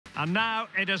And now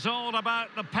it is all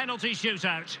about the penalty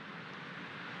shootout.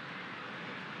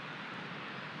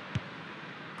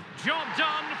 Job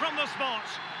done from the spot.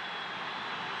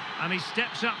 And he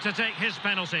steps up to take his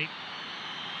penalty.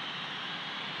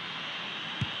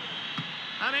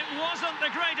 And it wasn't the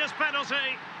greatest penalty,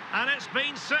 and it's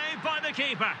been saved by the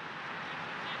keeper.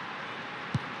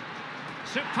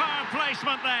 Superb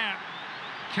placement there.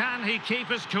 Can he keep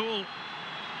his cool?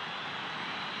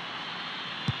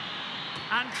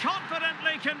 And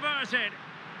confidently converted.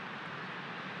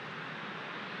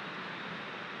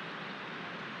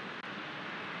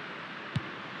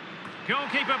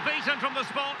 Goalkeeper beaten from the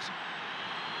spot.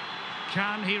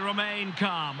 Can he remain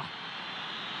calm?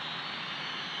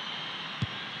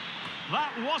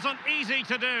 That wasn't easy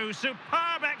to do.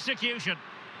 Superb execution.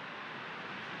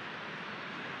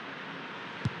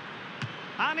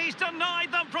 And he's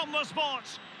denied them from the spot.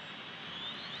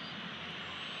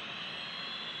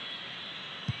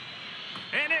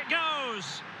 In it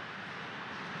goes.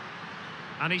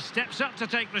 And he steps up to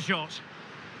take the shot.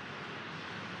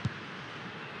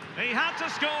 He had to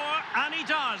score, and he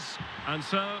does. And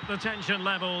so the tension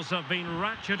levels have been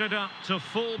ratcheted up to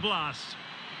full blast.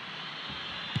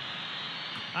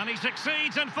 And he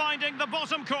succeeds in finding the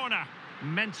bottom corner.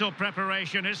 Mental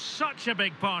preparation is such a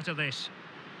big part of this.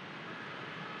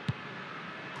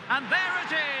 And there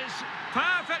it is,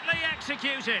 perfectly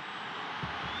executed.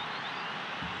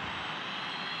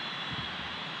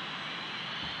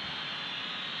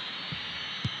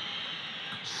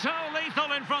 So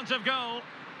lethal in front of goal.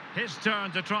 His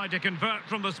turn to try to convert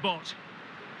from the spot.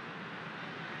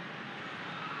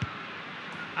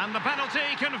 And the penalty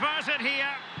converted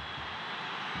here.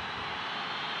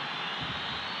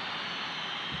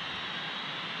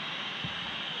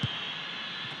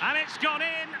 And it's gone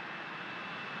in.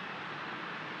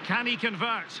 Can he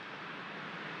convert?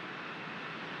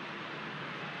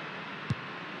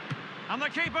 And the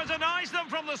keeper denies them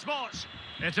from the spot.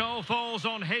 It all falls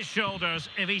on his shoulders.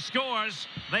 If he scores,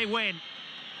 they win.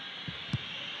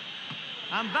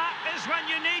 And that is when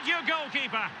you need your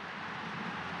goalkeeper.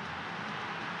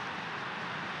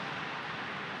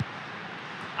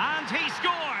 And he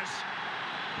scores.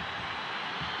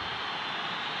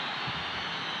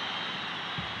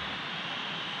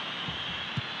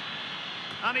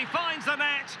 And he finds the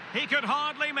net. He could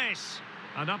hardly miss.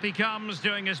 And up he comes,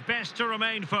 doing his best to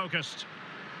remain focused.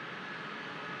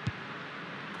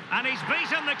 And he's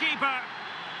beaten the keeper.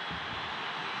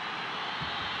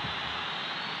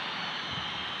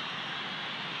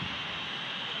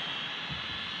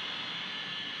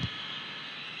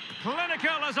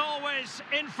 Clinical as always,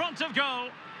 in front of goal.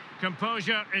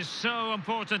 Composure is so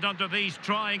important under these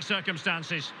trying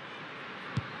circumstances.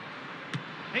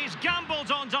 He's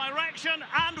gambled on direction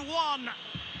and won.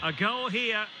 A goal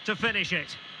here to finish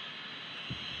it.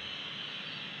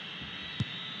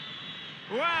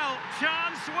 Well,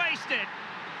 chance wasted.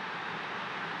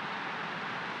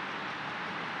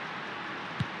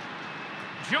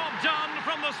 Job done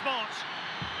from the spot.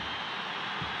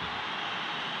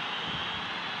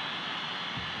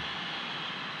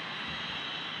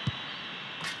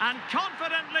 And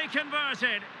confidently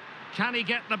converted. Can he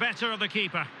get the better of the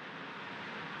keeper?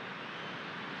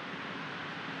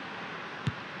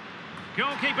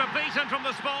 Goalkeeper beaten from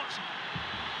the spot.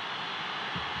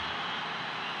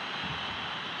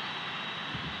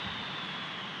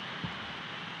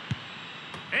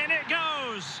 In it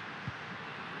goes.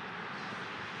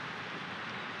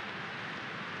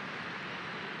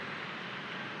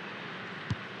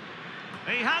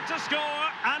 He had to score,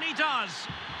 and he does.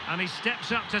 And he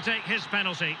steps up to take his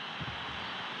penalty.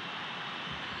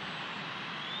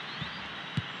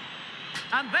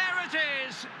 And there it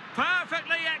is,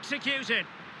 perfectly executed.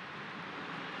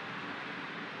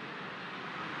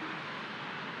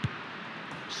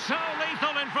 So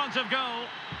lethal in front of goal.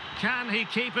 Can he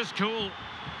keep his cool?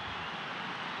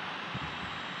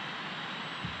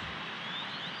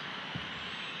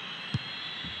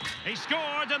 He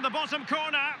scored in the bottom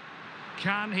corner.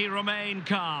 Can he remain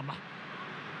calm?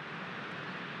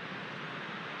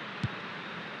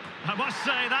 I must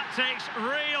say, that takes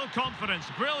real confidence.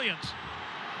 Brilliant.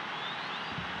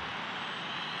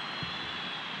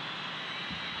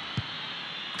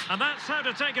 And that's how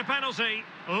to take a penalty.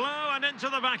 Low and into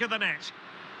the back of the net.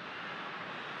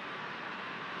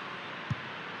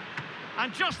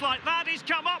 And just like that, he's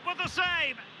come up with the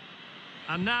save.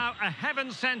 And now a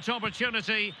heaven-sent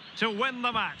opportunity to win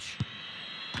the match.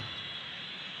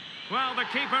 Well, the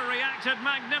keeper reacted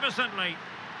magnificently.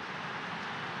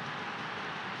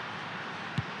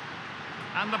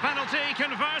 And the penalty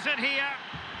converted here.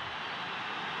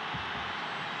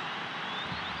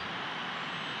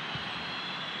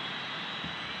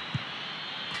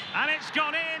 And it's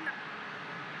gone in.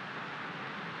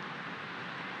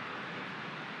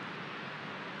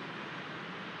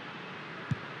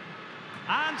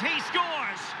 And he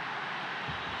scores.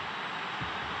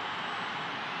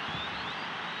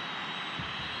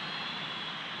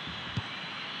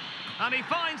 And he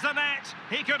finds the net.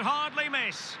 He could hardly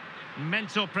miss.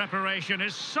 Mental preparation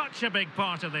is such a big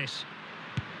part of this.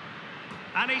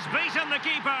 And he's beaten the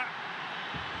keeper.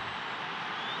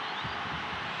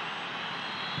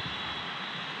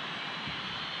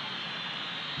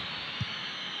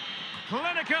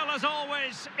 Clinical as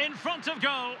always, in front of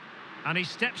goal. And he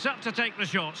steps up to take the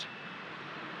shot.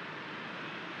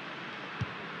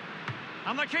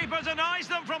 And the keeper denies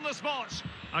them from the spot.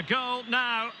 A goal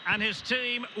now, and his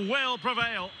team will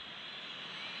prevail.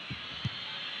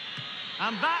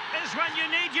 And that is when you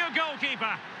need your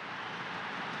goalkeeper.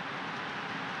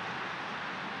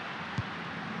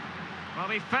 Well,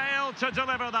 he failed to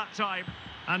deliver that time.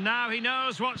 And now he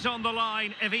knows what's on the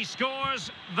line. If he scores,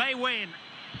 they win.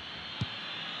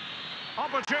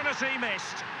 Opportunity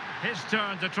missed. His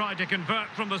turn to try to convert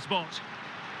from the spot.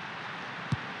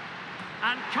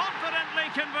 And confidently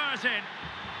converted.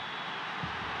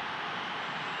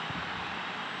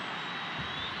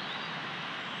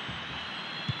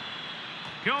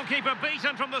 Goalkeeper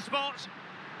beaten from the spot.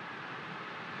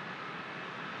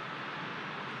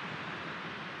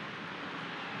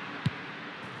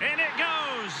 In it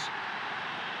goes.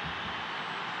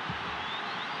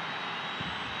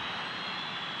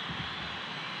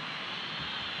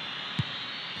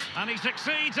 And he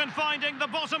succeeds in finding the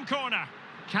bottom corner.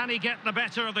 Can he get the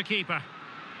better of the keeper?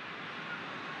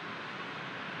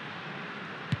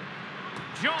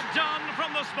 Job done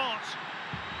from the spot.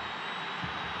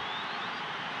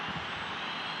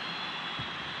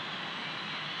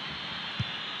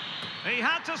 He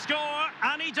had to score,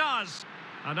 and he does.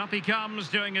 And up he comes,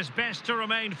 doing his best to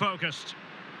remain focused.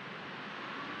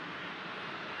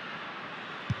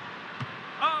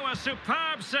 Oh, a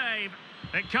superb save.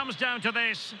 It comes down to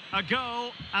this, a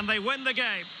goal, and they win the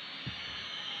game.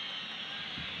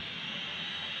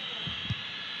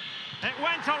 It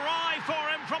went awry for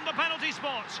him from the penalty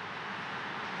spot.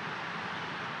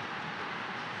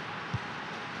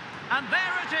 And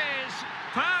there it is,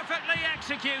 perfectly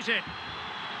executed.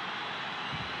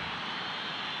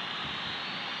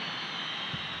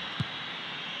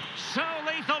 So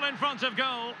lethal in front of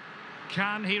goal.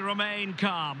 Can he remain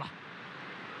calm?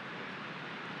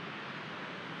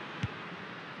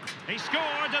 He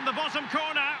scored in the bottom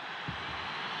corner.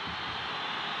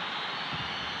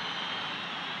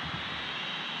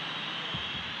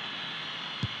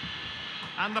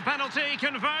 And the penalty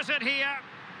converted here.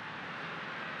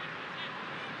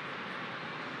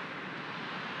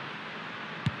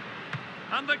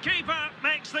 And the keeper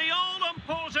makes the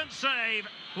all-important save.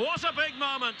 What a big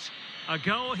moment. A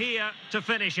goal here to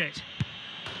finish it.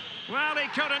 Well, he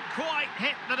couldn't quite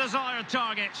hit the desired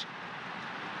target.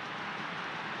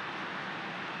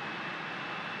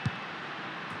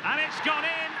 And it's gone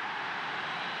in.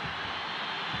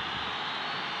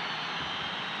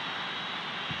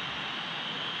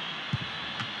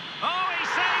 Oh, he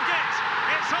saved it.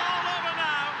 It's all over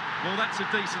now. Well, that's a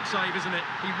decent save, isn't it?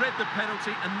 He read the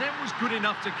penalty and then was good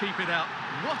enough to keep it out.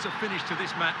 What a finish to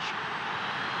this match.